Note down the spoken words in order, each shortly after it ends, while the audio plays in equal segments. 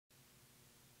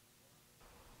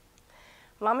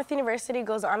Monmouth University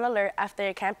goes on alert after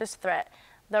a campus threat.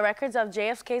 The records of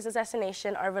JFK's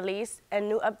assassination are released, and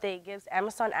new update gives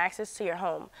Amazon access to your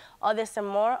home. All this and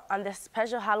more on this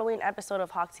special Halloween episode of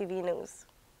Hawk TV News.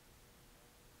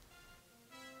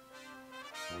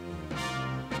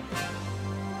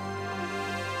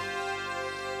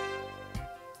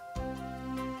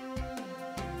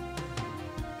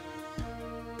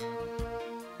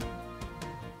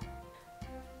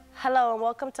 Hello and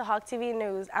welcome to Hawk TV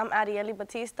News. I'm Arieli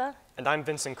Batista. And I'm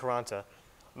Vincent Caranta.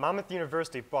 Monmouth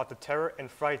University brought the terror and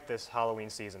fright this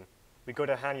Halloween season. We go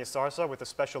to Hania Sarsa with a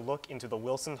special look into the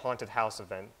Wilson Haunted House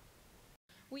event.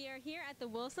 We are here at the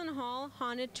Wilson Hall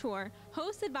Haunted Tour,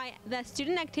 hosted by the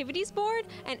Student Activities Board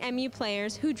and MU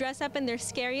players who dress up in their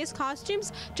scariest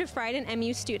costumes to frighten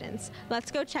MU students. Let's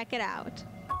go check it out.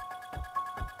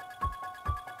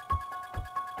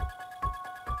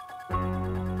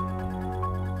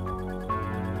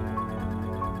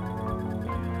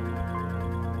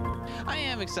 I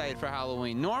am excited for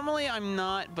Halloween. Normally I'm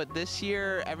not, but this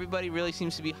year everybody really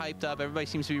seems to be hyped up. Everybody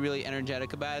seems to be really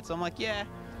energetic about it. So I'm like, yeah,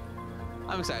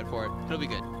 I'm excited for it. It'll be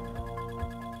good.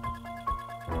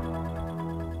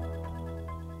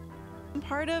 I'm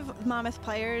part of Monmouth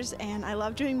Players, and I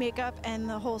love doing makeup and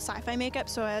the whole sci-fi makeup,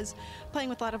 so I was playing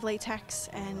with a lot of latex,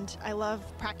 and I love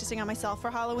practicing on myself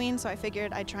for Halloween, so I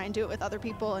figured I'd try and do it with other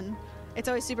people, and it's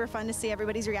always super fun to see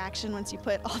everybody's reaction once you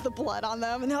put all the blood on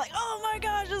them, and they're like, oh my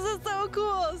gosh, this is so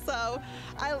cool. So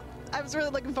I was really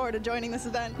looking forward to joining this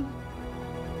event.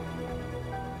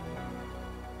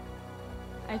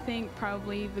 I think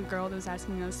probably the girl that was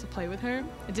asking us to play with her,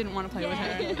 I didn't want to play with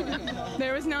her.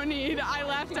 There was no need. I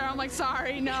left her. I'm like,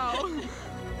 sorry, no.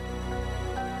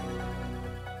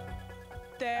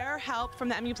 Their help from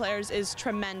the MU players is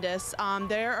tremendous.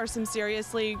 There are some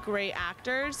seriously great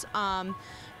actors.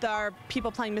 There are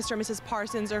people playing Mr. and Mrs.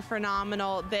 Parsons are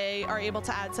phenomenal. They are able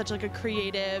to add such like a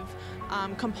creative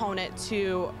component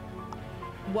to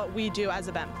what we do as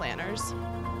event planners.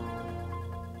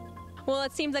 Well,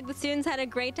 it seems like the students had a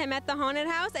great time at the haunted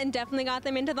house and definitely got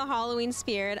them into the Halloween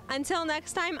spirit. Until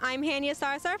next time, I'm Hania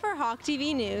Sarsar for Hawk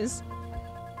TV News.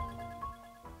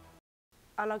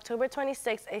 On October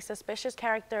 26, a suspicious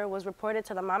character was reported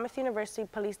to the Monmouth University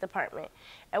Police Department.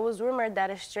 It was rumored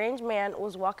that a strange man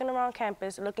was walking around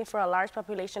campus looking for a large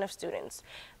population of students.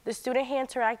 The student he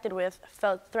interacted with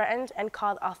felt threatened and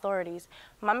called authorities.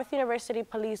 Monmouth University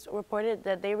Police reported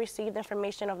that they received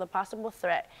information of the possible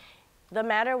threat. The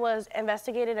matter was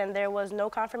investigated and there was no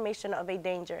confirmation of a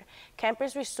danger.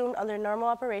 Campus resumed under normal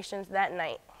operations that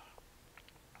night.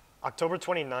 October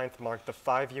 29th marked the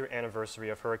 5-year anniversary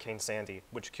of Hurricane Sandy,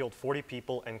 which killed 40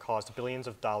 people and caused billions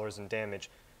of dollars in damage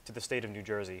to the state of New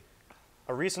Jersey.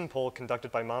 A recent poll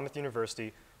conducted by Monmouth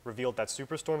University revealed that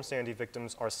Superstorm Sandy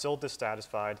victims are still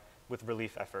dissatisfied with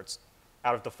relief efforts.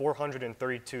 Out of the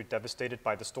 432 devastated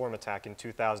by the storm attack in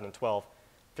 2012,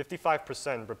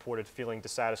 55% reported feeling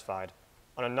dissatisfied.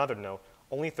 On another note,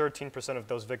 only 13% of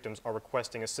those victims are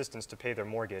requesting assistance to pay their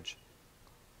mortgage.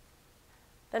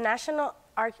 The National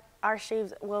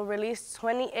Archives will release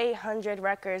 2,800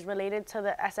 records related to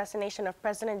the assassination of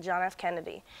President John F.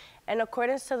 Kennedy. In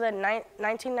accordance to the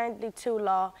 1992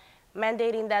 law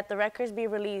mandating that the records be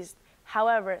released,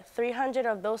 however, 300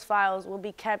 of those files will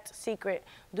be kept secret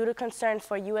due to concern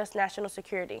for U.S. national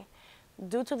security.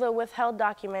 Due to the withheld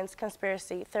documents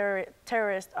conspiracy,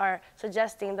 terrorists are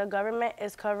suggesting the government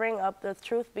is covering up the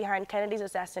truth behind Kennedy's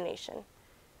assassination.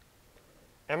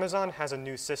 Amazon has a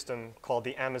new system called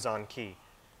the Amazon Key.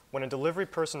 When a delivery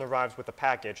person arrives with a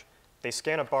package, they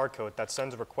scan a barcode that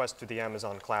sends a request to the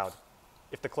Amazon cloud.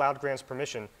 If the cloud grants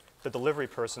permission, the delivery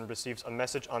person receives a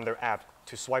message on their app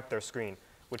to swipe their screen,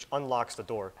 which unlocks the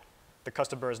door. The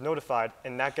customer is notified,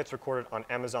 and that gets recorded on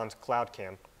Amazon's Cloud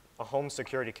Cam, a home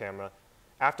security camera.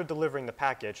 After delivering the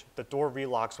package, the door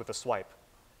relocks with a swipe.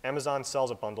 Amazon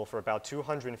sells a bundle for about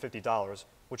 $250,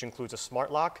 which includes a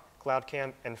smart lock, cloud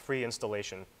cam, and free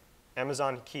installation.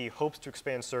 Amazon Key hopes to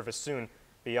expand service soon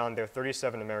beyond their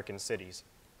 37 American cities.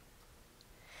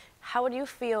 How would you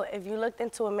feel if you looked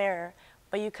into a mirror,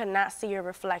 but you could not see your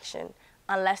reflection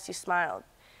unless you smiled?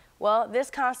 Well, this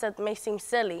concept may seem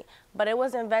silly, but it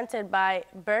was invented by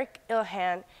Burke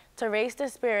Ilhan to raise the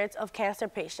spirits of cancer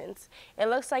patients. It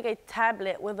looks like a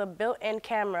tablet with a built-in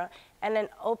camera and an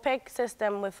opaque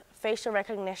system with facial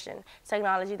recognition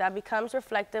technology that becomes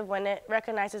reflective when it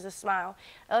recognizes a smile.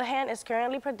 Ilhan is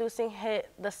currently producing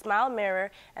the Smile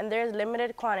Mirror, and there is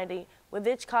limited quantity, with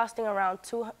each costing around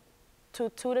 $200 to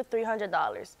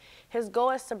 $300. His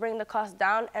goal is to bring the cost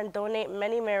down and donate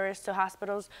many mirrors to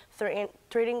hospitals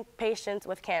treating patients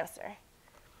with cancer.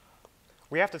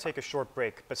 We have to take a short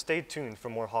break, but stay tuned for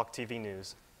more Hawk TV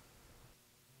news.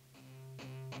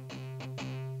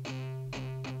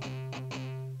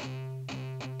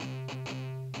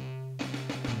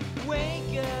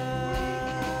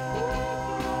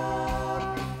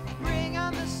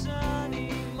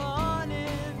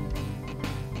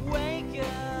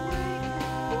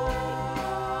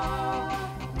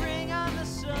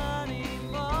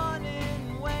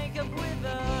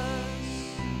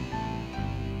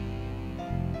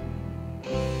 This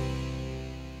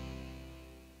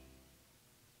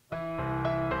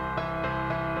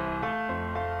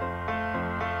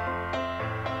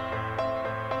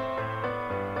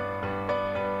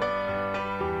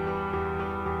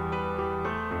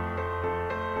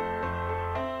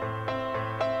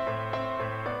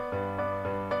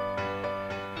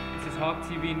is Hawk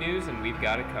TV News, and we've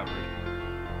got it covered.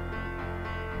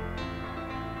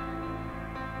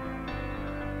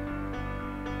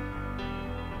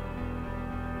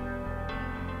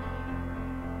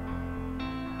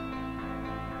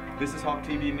 This is Hawk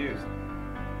TV News.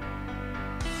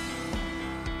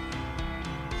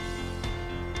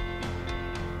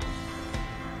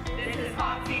 This is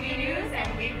Hawk TV News,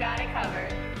 and we've got it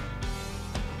covered.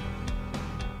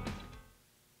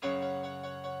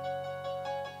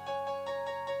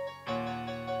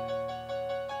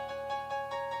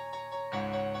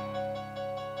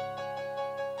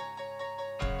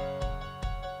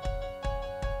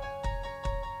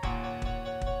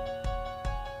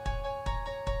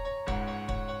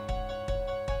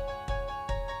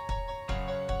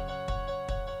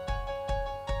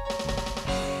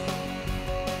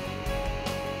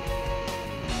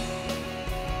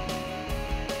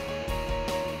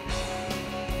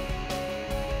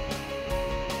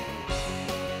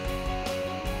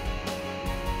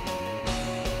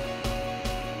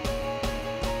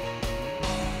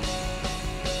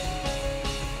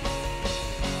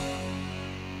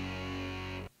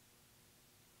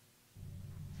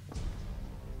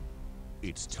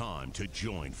 It's time to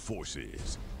join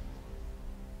forces.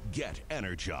 Get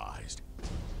energized.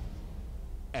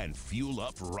 And fuel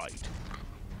up right. It's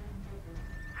coming.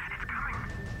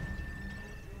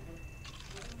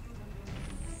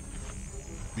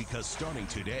 Because starting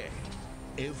today,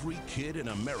 every kid in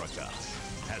America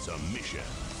has a mission.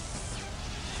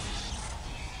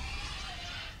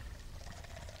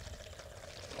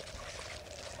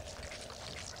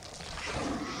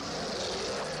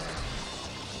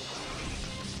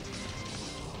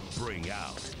 Bring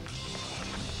out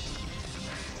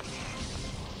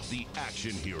the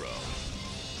action hero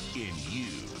in you.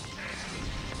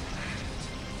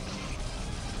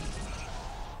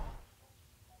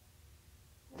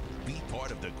 Be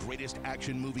part of the greatest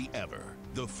action movie ever.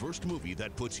 The first movie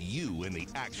that puts you in the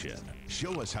action.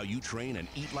 Show us how you train and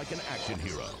eat like an action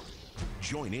hero.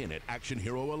 Join in at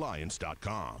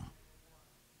actionheroalliance.com.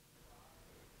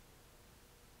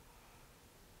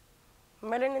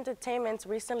 Merlin Entertainment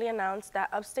recently announced that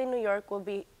upstate New York will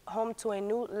be home to a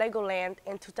new Legoland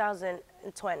in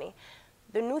 2020.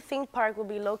 The new theme park will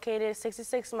be located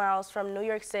 66 miles from New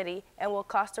York City and will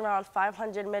cost around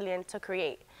 $500 million to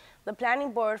create. The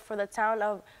planning board for the town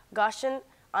of Goshen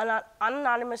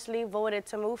anonymously voted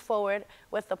to move forward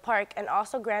with the park and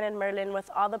also granted Merlin with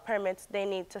all the permits they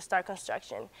need to start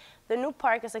construction. The new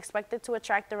park is expected to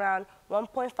attract around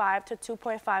 1.5 to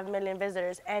 2.5 million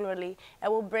visitors annually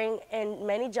and will bring in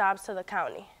many jobs to the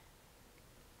county.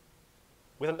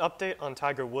 With an update on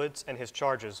Tiger Woods and his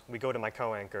charges, we go to my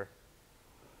co-anchor.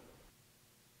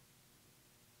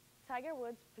 Tiger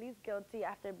Woods pleads guilty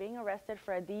after being arrested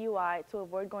for a DUI to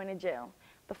avoid going to jail.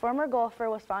 The former golfer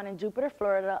was found in Jupiter,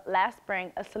 Florida last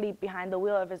spring asleep behind the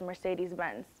wheel of his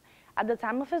Mercedes-Benz. At the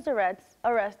time of his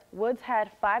arrest, Woods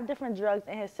had 5 different drugs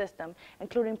in his system,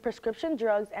 including prescription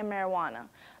drugs and marijuana.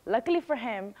 Luckily for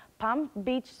him, Palm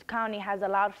Beach County has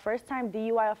allowed first-time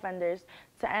DUI offenders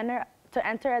to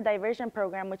enter a diversion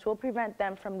program which will prevent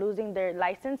them from losing their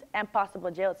license and possible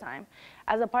jail time.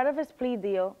 As a part of his plea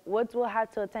deal, Woods will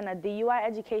have to attend a DUI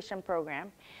education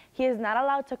program. He is not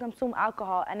allowed to consume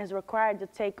alcohol and is required to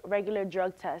take regular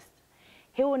drug tests.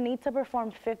 He will need to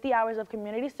perform 50 hours of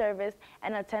community service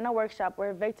and attend a workshop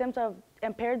where victims of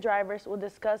impaired drivers will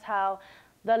discuss how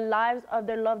the lives of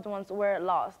their loved ones were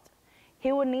lost.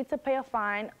 He will need to pay a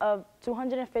fine of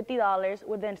 $250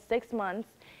 within 6 months,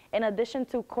 in addition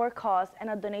to court costs and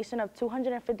a donation of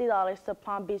 $250 to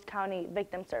Palm Beach County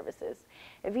Victim Services.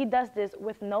 If he does this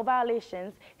with no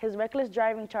violations, his reckless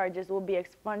driving charges will be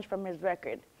expunged from his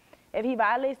record. If he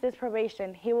violates this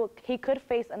probation, he could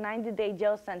face a 90-day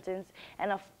jail sentence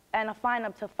and a fine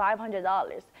up to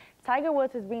 $500. Tiger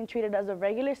Woods is being treated as a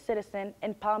regular citizen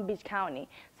in Palm Beach County,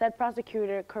 said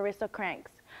prosecutor Carissa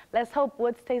Cranks. Let's hope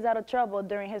Woods stays out of trouble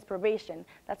during his probation.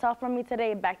 That's all from me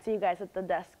today. Back to you guys at the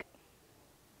desk.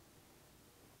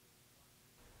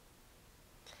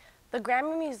 The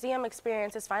Grammy Museum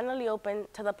experience is finally open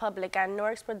to the public at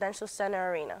Newark's Prudential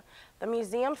Center Arena. The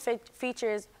museum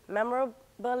features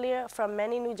memorabilia from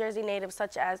many New Jersey natives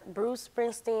such as Bruce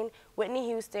Springsteen, Whitney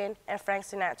Houston, and Frank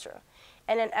Sinatra.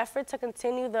 In an effort to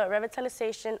continue the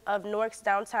revitalization of Newark's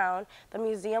downtown, the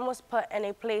museum was put in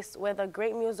a place with a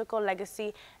great musical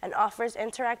legacy and offers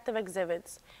interactive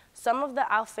exhibits. Some of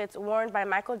the outfits worn by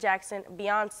Michael Jackson,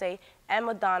 Beyonce, and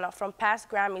Madonna from past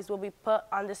Grammys will be put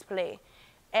on display.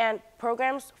 And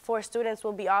programs for students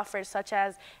will be offered, such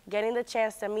as getting the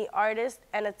chance to meet artists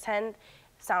and attend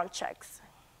sound checks.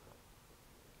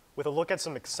 With a look at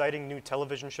some exciting new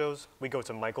television shows, we go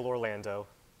to Michael Orlando.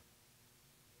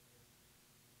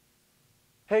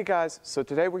 Hey guys, so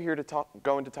today we're here to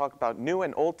going to talk about new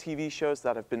and old TV shows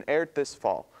that have been aired this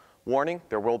fall. Warning,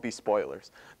 there will be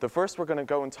spoilers. The first we're going to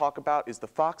go and talk about is the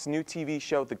Fox new TV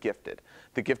show, The Gifted.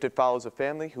 The Gifted follows a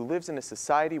family who lives in a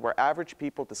society where average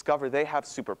people discover they have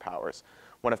superpowers.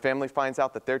 When a family finds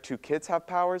out that their 2 kids have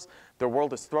powers, their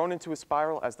world is thrown into a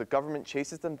spiral as the government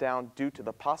chases them down due to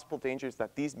the possible dangers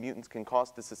that these mutants can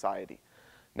cause to society.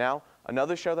 Now,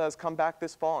 another show that has come back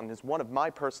this fall and is one of my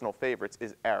personal favorites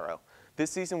is Arrow. This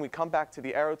season, we come back to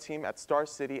the Arrow team at Star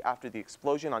City after the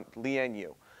explosion on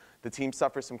Lian-Yu. The team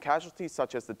suffers some casualties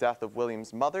such as the death of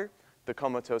William's mother, the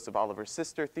comatose of Oliver's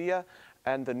sister, Thea,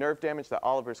 and the nerve damage that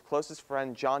Oliver's closest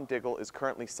friend, John Diggle, is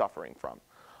currently suffering from.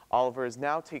 Oliver is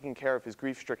now taking care of his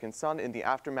grief-stricken son in the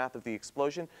aftermath of the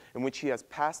explosion, in which he has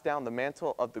passed down the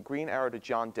mantle of the Green Arrow to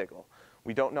John Diggle.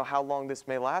 We don't know how long this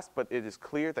may last, but it is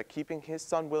clear that keeping his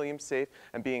son William safe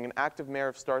and being an active mayor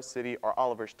of Star City are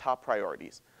Oliver's top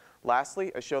priorities.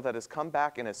 Lastly, a show that has come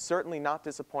back and has certainly not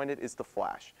disappointed is The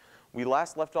Flash. We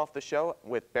last left off the show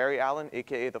with Barry Allen,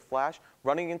 aka The Flash,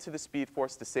 running into the Speed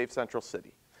Force to save Central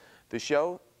City. The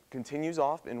show continues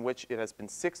off in which it has been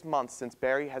 6 months since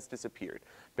Barry has disappeared.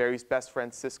 Barry's best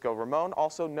friend Cisco Ramon,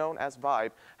 also known as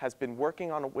Vibe, has been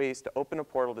working on ways to open a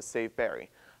portal to save Barry.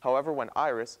 However, when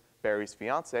Iris, Barry's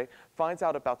fiance, finds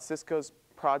out about Cisco's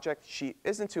project, she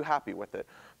isn't too happy with it.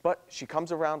 But she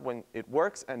comes around when it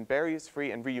works and Barry is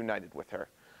free and reunited with her.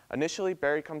 Initially,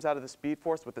 Barry comes out of the Speed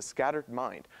Force with a scattered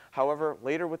mind. However,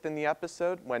 later within the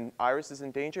episode, when Iris is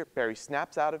in danger, Barry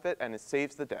snaps out of it and it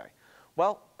saves the day.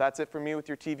 Well, that's it for me with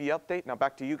your TV update. Now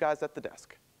back to you guys at the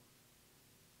desk.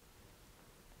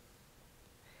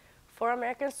 4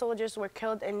 American soldiers were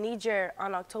killed in Niger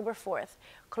on October 4th.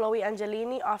 Chloe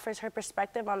Angelini offers her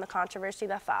perspective on the controversy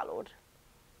that followed.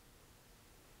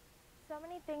 So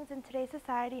many things in today's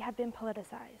society have been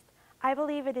politicized. I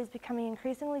believe it is becoming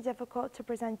increasingly difficult to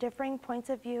present differing points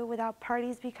of view without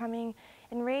parties becoming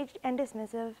enraged and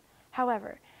dismissive.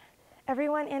 However,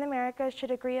 everyone in America should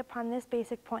agree upon this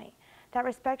basic point, that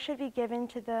respect should be given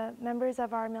to the members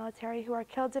of our military who are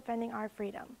killed defending our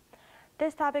freedom.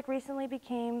 This topic recently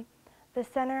became the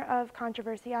center of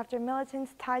controversy after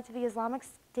militants tied to the Islamic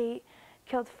State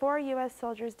killed 4 U.S.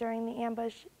 soldiers during the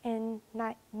ambush in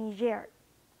Niger.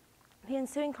 The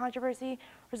ensuing controversy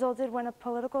resulted when a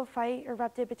political fight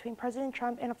erupted between President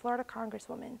Trump and a Florida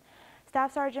congresswoman.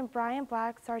 Staff Sergeant Brian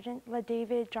Black, Sergeant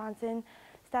LaDavid Johnson,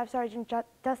 Staff Sergeant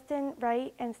Dustin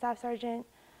Wright, and Staff Sergeant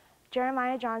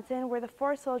Jeremiah Johnson were the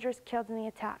 4 soldiers killed in the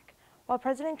attack. While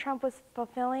President Trump was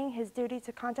fulfilling his duty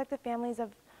to contact the families of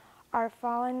our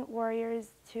fallen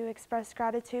warriors to express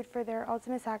gratitude for their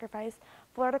ultimate sacrifice,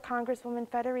 Florida Congresswoman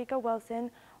Frederica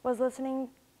Wilson was listening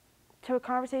to a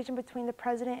conversation between the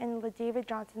president and LaDavid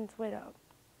Johnson's widow.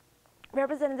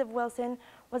 Representative Wilson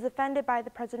was offended by the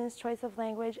president's choice of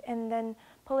language and then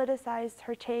politicized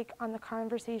her take on the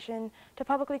conversation to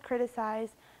publicly criticize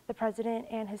the president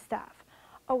and his staff.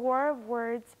 A war of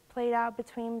words played out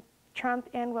between Trump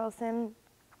and Wilson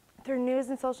through news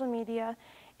and social media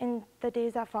in the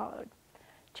days that followed.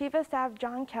 Chief of Staff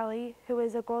John Kelly, who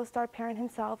is a Gold Star parent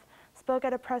himself, spoke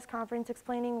at a press conference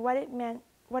explaining what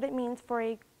it means for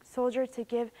a soldier to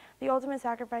give the ultimate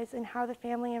sacrifice and how the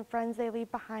family and friends they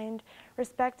leave behind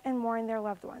respect and mourn their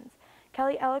loved ones.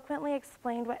 Kelly eloquently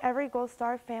explained what every Gold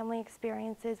Star family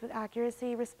experiences with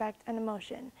accuracy, respect, and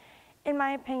emotion. In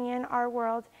my opinion, our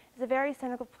world is a very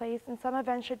cynical place, and some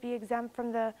events should be exempt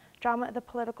from the drama of the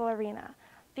political arena.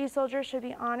 These soldiers should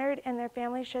be honored, and their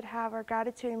families should have our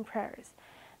gratitude and prayers.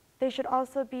 They should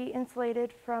also be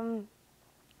insulated from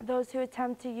those who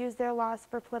attempt to use their loss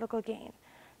for political gain.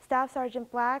 Staff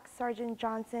Sergeant Black, Sergeant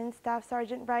Johnson, Staff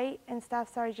Sergeant Wright, and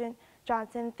Staff Sergeant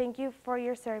Johnson, thank you for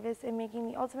your service in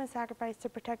making the ultimate sacrifice to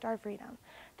protect our freedom.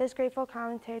 This grateful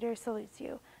commentator salutes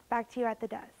you. Back to you at the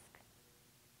desk.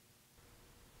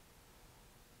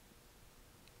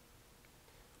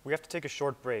 We have to take a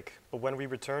short break, but when we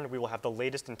return, we will have the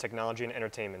latest in technology and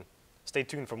entertainment. Stay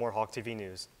tuned for more Hawk TV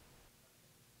news.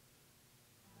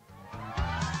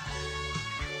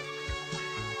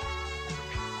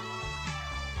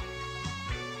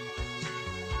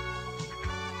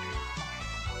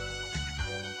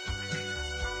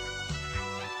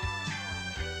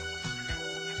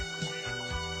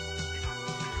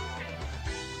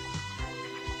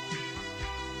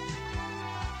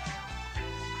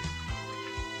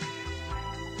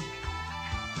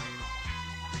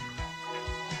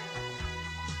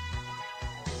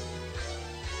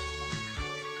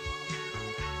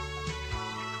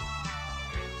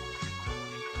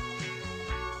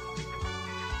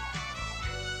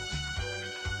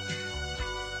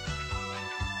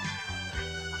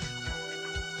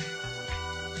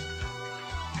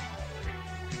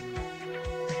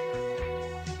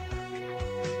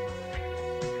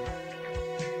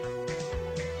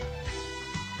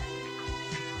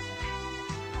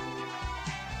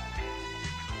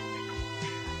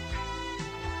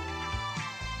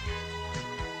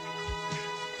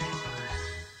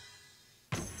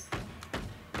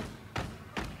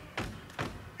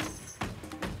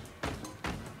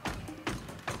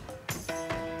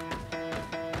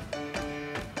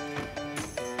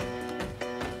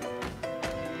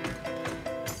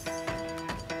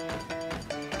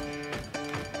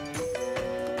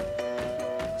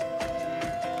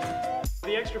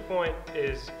 The Extra Point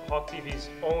is Hawk TV's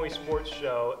only sports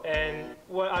show, and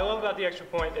what I love about The Extra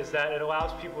Point is that it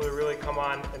allows people to really come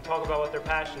on and talk about what they're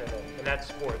passionate in, and that's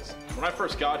sports. When I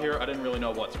first got here, I didn't really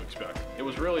know what to expect. It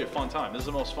was really a fun time. This is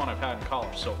the most fun I've had in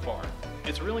college so far.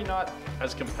 It's really not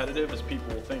as competitive as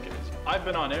people will think it is. I've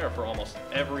been on air for almost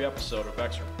every episode of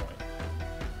Extra Point.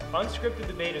 Unscripted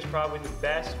debate is probably the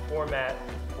best format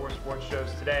for sports shows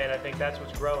today, and I think that's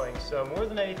what's growing. So more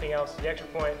than anything else, The Extra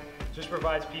Point just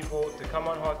provides people to come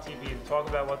on Hawk TV to talk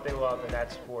about what they love, and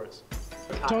that's sports.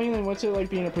 Tell me, what's it like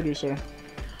being a producer?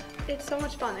 It's so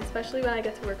much fun, especially when I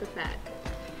get to work with Matt.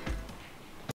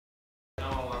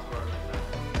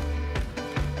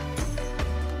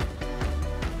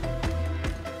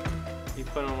 You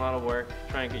put in a lot of work,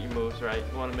 try and get your moves right.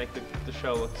 You want to make the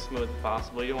show look as smooth as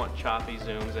possible. You don't want choppy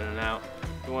zooms in and out.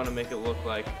 You want to make it look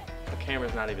like the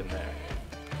camera's not even there.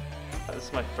 This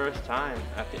is my first time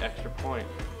at The Extra Point.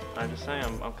 I'm just saying,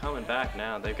 I'm coming back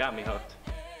now. They've got me hooked.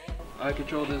 I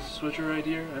control this switcher right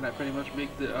here, and I pretty much make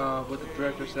what the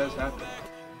director says happen.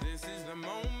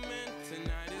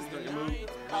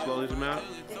 Slowly zoom out,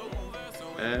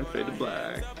 and fade to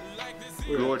black.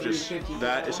 Gorgeous.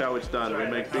 That is how it's done. We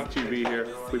make big TV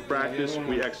here. We practice,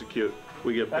 we execute,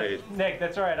 we get paid. Nick,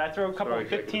 that's all right. I throw a couple of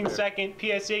 15-second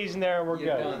PSAs in there, and we're good.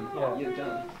 Yeah. You're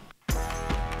done.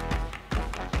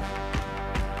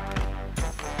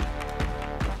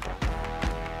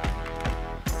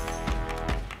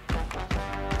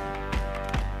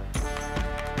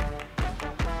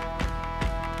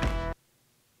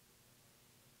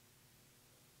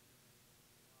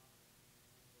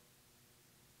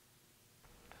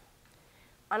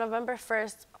 On November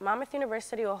 1st, Monmouth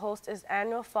University will host its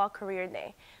annual Fall Career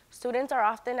Day. Students are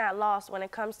often at loss when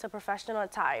it comes to professional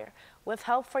attire. With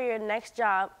help for your next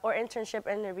job or internship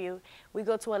interview, we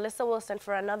go to Alyssa Wilson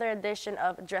for another edition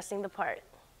of Dressing the Part.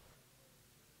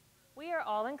 We are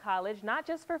all in college, not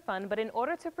just for fun, but in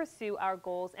order to pursue our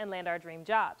goals and land our dream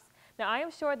jobs. Now, I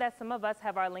am sure that some of us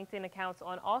have our LinkedIn accounts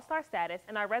on all-star status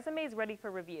and our resumes ready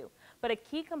for review, but a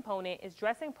key component is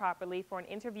dressing properly for an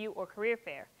interview or career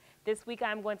fair. This week,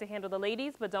 I'm going to handle the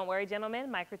ladies, but don't worry, gentlemen,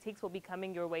 my critiques will be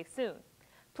coming your way soon.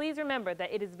 Please remember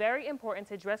that it is very important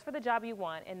to dress for the job you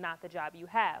want and not the job you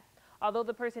have. Although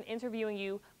the person interviewing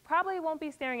you probably won't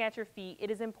be staring at your feet, it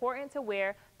is important to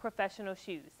wear professional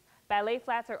shoes. Ballet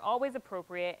flats are always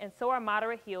appropriate, and so are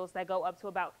moderate heels that go up to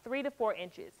about 3 to 4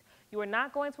 inches. You are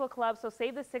not going to a club, so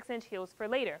save the 6-inch heels for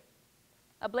later.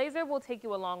 A blazer will take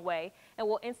you a long way and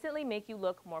will instantly make you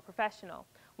look more professional.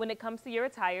 When it comes to your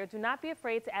attire, do not be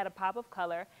afraid to add a pop of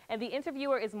color, and the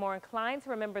interviewer is more inclined to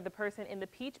remember the person in the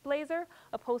peach blazer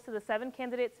opposed to the 7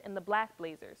 candidates in the black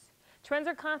blazers. Trends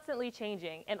are constantly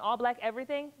changing, and all black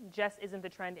everything just isn't the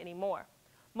trend anymore.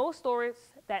 Most stores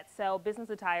that sell business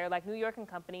attire like New York &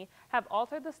 Company have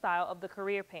altered the style of the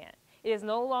career pant. It is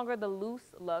no longer the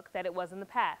loose look that it was in the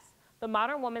past. The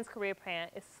modern woman's career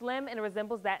pant is slim and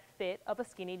resembles that fit of a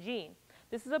skinny jean.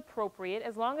 This is appropriate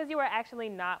as long as you are actually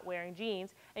not wearing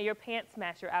jeans and your pants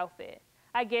match your outfit.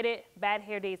 I get it, bad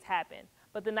hair days happen,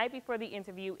 but the night before the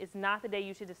interview is not the day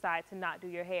you should decide to not do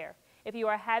your hair. If you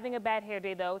are having a bad hair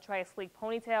day though, try a sleek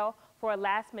ponytail for a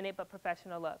last minute but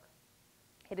professional look.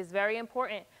 It is very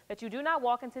important that you do not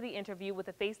walk into the interview with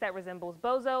a face that resembles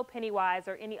Bozo, Pennywise,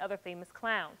 or any other famous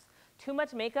clowns. Too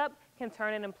much makeup can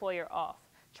turn an employer off.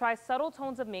 Try subtle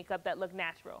tones of makeup that look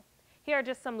natural. Here are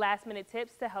just some last-minute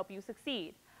tips to help you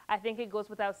succeed. I think it goes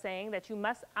without saying that you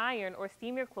must iron or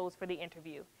steam your clothes for the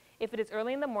interview. If it is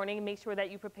early in the morning, make sure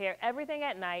that you prepare everything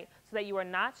at night so that you are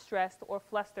not stressed or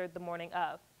flustered the morning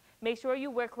of. Make sure you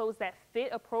wear clothes that fit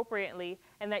appropriately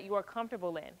and that you are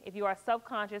comfortable in. If you are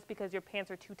self-conscious because your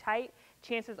pants are too tight,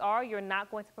 chances are you're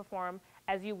not going to perform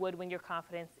as you would when your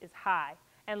confidence is high.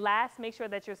 And last, make sure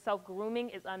that your self-grooming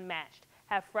is unmatched.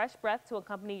 Have fresh breath to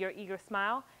accompany your eager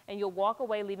smile, and you'll walk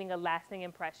away leaving a lasting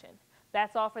impression.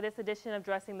 That's all for this edition of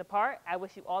Dressing the Part. I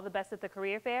wish you all the best at the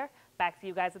career fair. Back to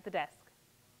you guys at the desk.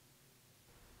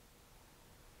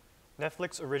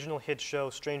 Netflix original hit show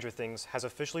Stranger Things has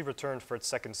officially returned for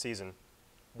its 2nd season.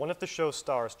 One of the show's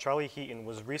stars, Charlie Heaton,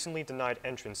 was recently denied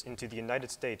entrance into the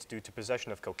United States due to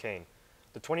possession of cocaine.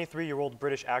 The 23-year-old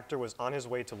British actor was on his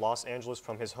way to Los Angeles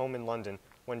from his home in London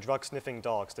when drug-sniffing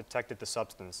dogs detected the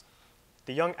substance.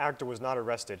 The young actor was not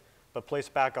arrested, but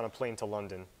placed back on a plane to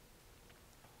London.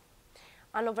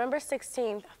 On November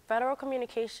 16th, Federal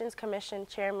Communications Commission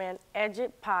Chairman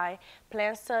Ajit Pai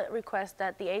plans to request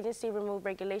that the agency remove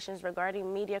regulations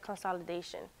regarding media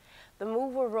consolidation. The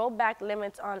move will roll back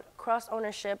limits on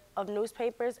cross-ownership of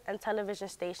newspapers and television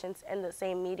stations in the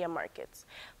same media markets.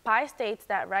 Pai states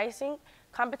that rising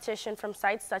Competition from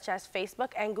sites such as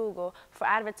Facebook and Google for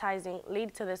advertising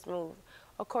lead to this move.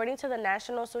 According to the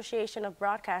National Association of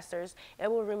Broadcasters, it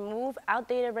will remove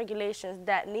outdated regulations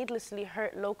that needlessly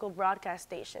hurt local broadcast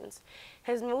stations.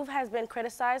 His move has been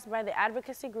criticized by the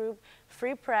advocacy group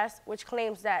Free Press, which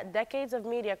claims that decades of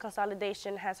media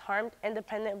consolidation has harmed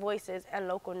independent voices and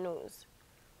local news.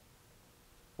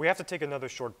 We have to take another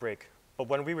short break, but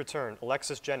when we return,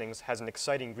 Alexis Jennings has an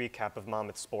exciting recap of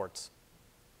Monmouth sports.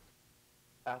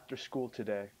 After school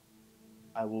today,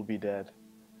 I will be dead.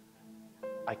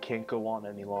 I can't go on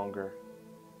any longer.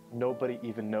 Nobody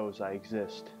even knows I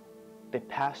exist. They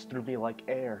pass through me like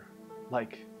air,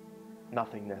 like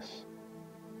nothingness.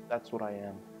 That's what I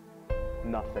am.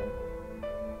 Nothing.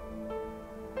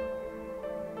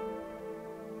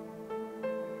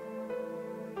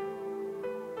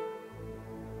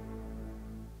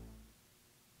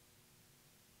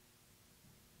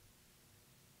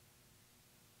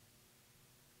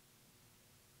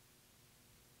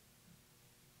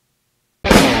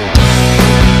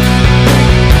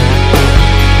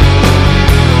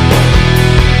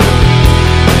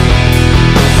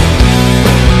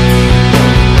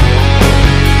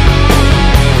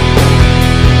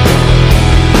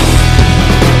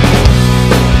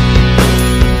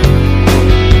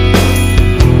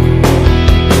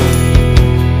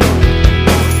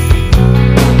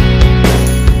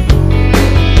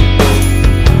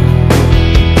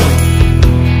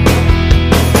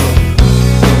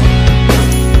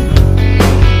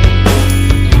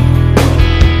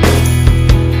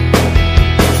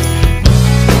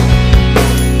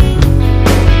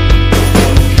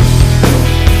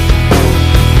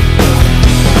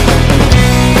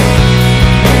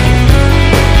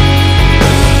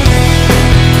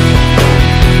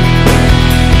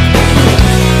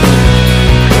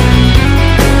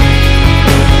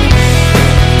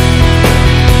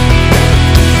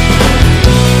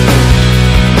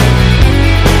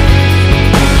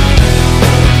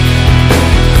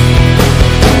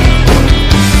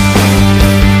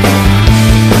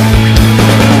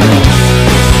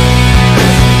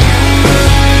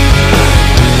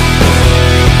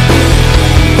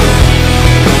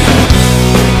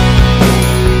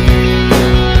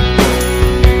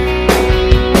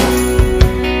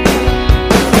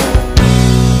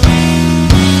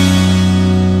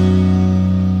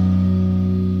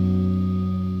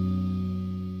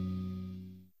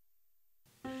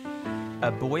 A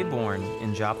boy born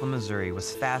in Joplin, Missouri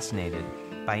was fascinated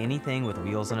by anything with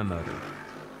wheels and a motor.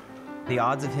 The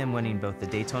odds of him winning both the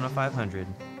Daytona 500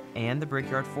 and the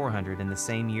Brickyard 400 in the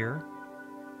same year,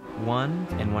 1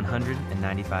 in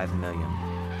 195 million.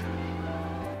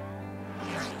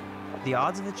 The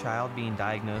odds of a child being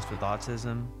diagnosed with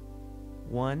autism,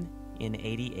 1 in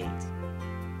 88.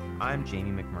 I'm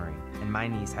Jamie McMurray, and my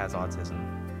niece has autism.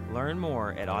 Learn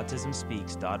more at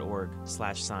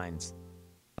autismspeaks.org/signs.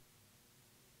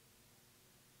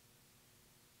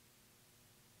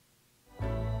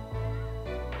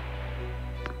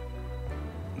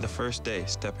 The first day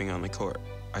stepping on the court,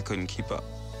 I couldn't keep up.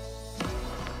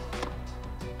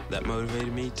 That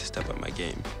motivated me to step up my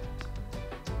game.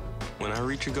 When I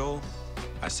reach a goal,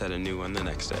 I set a new one the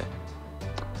next day.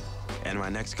 And my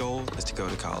next goal is to go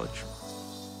to college.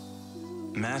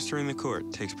 Mastering the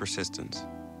court takes persistence.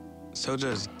 So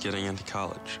does getting into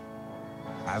college.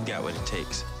 I've got what it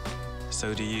takes.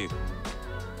 So do you.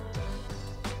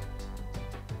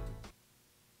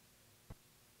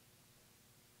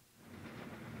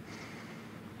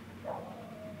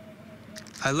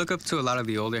 I look up to a lot of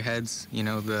the older heads, you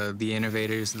know, the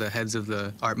innovators, the heads of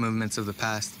the art movements of the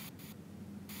past.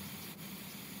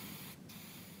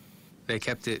 They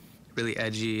kept it really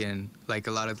edgy, and like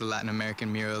a lot of the Latin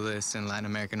American muralists and Latin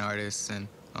American artists, and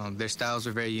their styles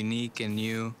were very unique and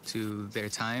new to their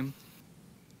time.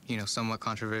 You know, somewhat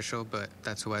controversial, but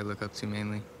that's who I look up to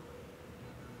mainly.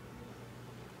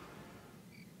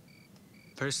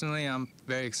 Personally, I'm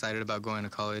very excited about going to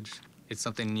college. It's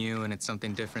something new and it's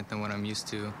something different than what I'm used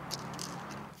to.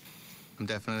 I'm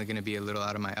definitely going to be a little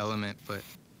out of my element, but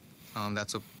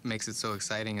that's what makes it so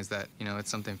exciting, is that, you know,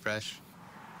 it's something fresh.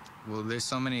 Well, there's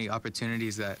so many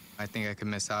opportunities that I think I could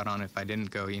miss out on if I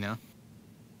didn't go, you know?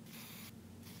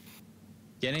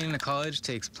 Getting into college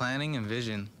takes planning and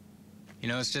vision. You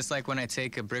know, it's just like when I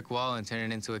take a brick wall and turn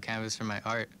it into a canvas for my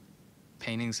art.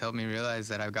 Paintings help me realize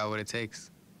that I've got what it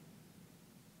takes.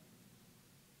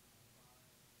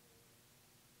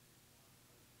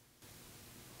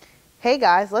 Hey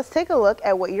guys, let's take a look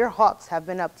at what your Hawks have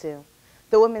been up to.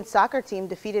 The women's soccer team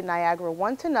defeated Niagara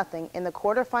 1-0 in the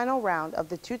quarterfinal round of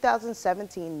the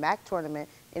 2017 MAC tournament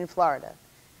in Florida.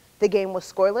 The game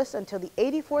was scoreless until the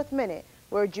 84th minute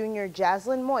where junior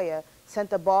Jaslyn Moya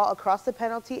sent the ball across the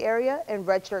penalty area and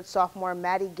redshirt sophomore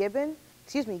Maddie Gibson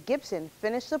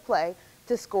finished the play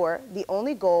to score the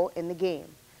only goal in the game.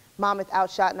 Monmouth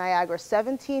outshot Niagara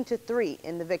 17-3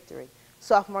 in the victory.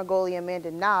 Sophomore goalie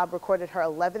Amanda Knobb recorded her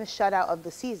 11th shutout of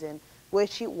the season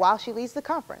while she leads the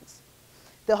conference.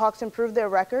 The Hawks improved their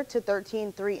record to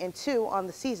 13-3-2 on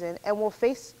the season and will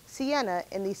face Siena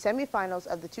in the semifinals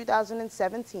of the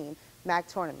 2017 MAC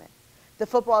tournament. The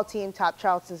football team topped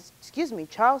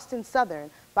Charleston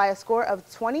Southern by a score of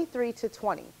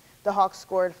 23-20. The Hawks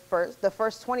scored the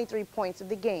first 23 points of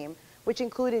the game, which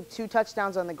included 2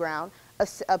 touchdowns on the ground,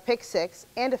 a pick six,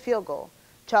 and a field goal.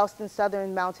 Charleston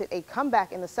Southern mounted a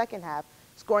comeback in the second half,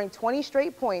 scoring 20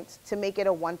 straight points to make it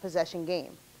a one-possession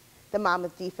game. The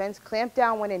Monmouth defense clamped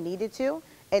down when it needed to,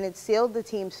 and it sealed the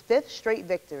team's 5th straight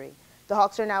victory. The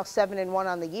Hawks are now 7-1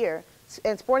 on the year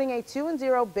and sporting a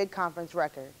 2-0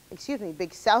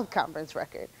 Big South Conference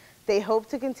record. They hope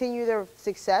to continue their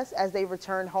success as they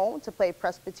return home to play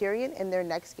Presbyterian in their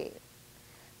next game.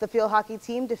 The field hockey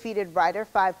team defeated Ryder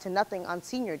 5-0 on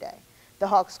Senior Day. The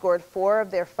Hawks scored 4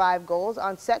 of their 5 goals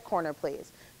on set corner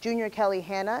plays. Junior Kelly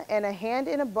Hanna and had a hand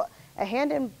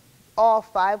in all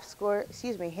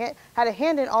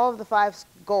of the 5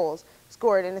 goals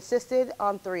scored and assisted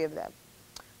on 3 of them.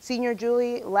 Senior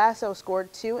Julie Lasso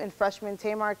scored 2 and freshman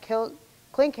Tamar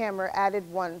Klinkhammer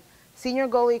added 1. Senior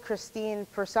goalie Christine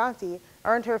Persanti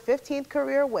earned her 15th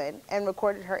career win and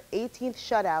recorded her 18th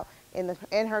shutout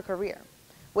in her career.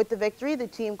 With the victory, the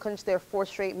team clinched their 4th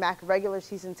straight MAC regular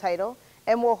season title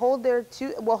and will host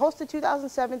the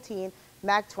 2017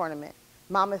 MAC tournament.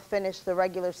 Monmouth finished the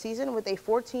regular season with a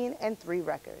 14-3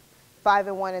 record,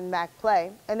 5-1 in MAC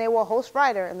play, and they will host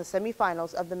Ryder in the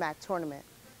semifinals of the MAC tournament.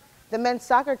 The men's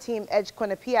soccer team edged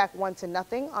Quinnipiac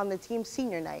 1-0 on the team's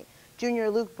senior night. Junior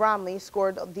Luke Bromley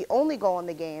scored the only goal in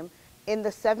the game in the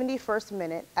 71st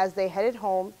minute as he headed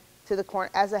home a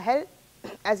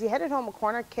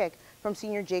corner kick from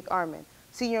senior Jake Armand.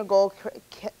 Senior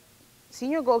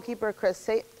goalkeeper Chris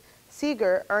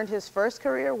Seeger earned his first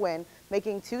career win,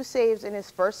 making 2 saves in his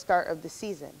first start of the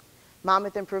season.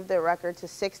 Monmouth improved their record to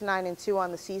 6-9-2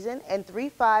 on the season and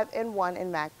 3-5-1 in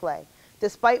MAC play.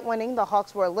 Despite winning, the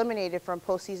Hawks were eliminated from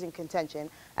postseason contention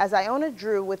as Iona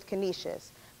drew with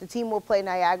Canisius. The team will play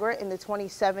Niagara in the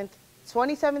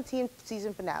 2017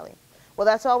 season finale. Well,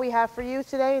 that's all we have for you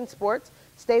today in sports.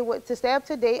 To stay up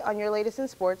to date on your latest in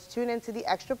sports, tune into The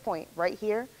Extra Point right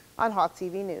here on Hawk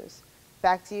TV News.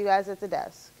 Back to you guys at the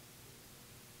desk.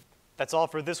 That's all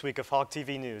for this week of Hawk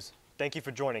TV News. Thank you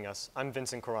for joining us. I'm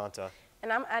Vincent Caranta.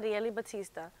 And I'm Arieli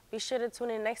Batista. Be sure to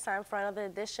tune in next time for another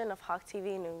edition of Hawk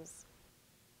TV News.